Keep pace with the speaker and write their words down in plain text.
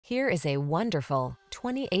Here is a wonderful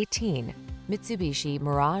 2018 Mitsubishi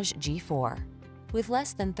Mirage G4. With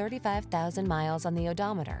less than 35,000 miles on the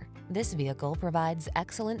odometer, this vehicle provides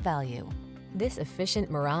excellent value. This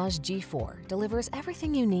efficient Mirage G4 delivers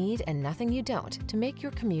everything you need and nothing you don't to make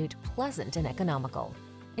your commute pleasant and economical.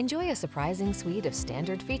 Enjoy a surprising suite of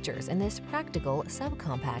standard features in this practical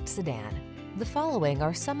subcompact sedan. The following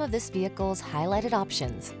are some of this vehicle's highlighted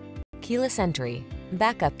options: keyless entry,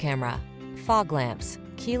 backup camera, fog lamps,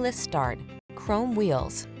 keyless start, chrome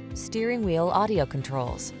wheels, steering wheel audio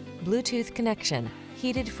controls, Bluetooth connection,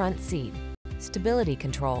 heated front seat, stability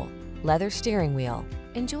control, leather steering wheel.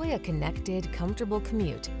 Enjoy a connected, comfortable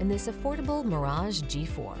commute in this affordable Mirage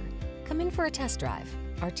G4. Come in for a test drive.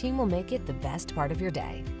 Our team will make it the best part of your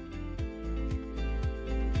day.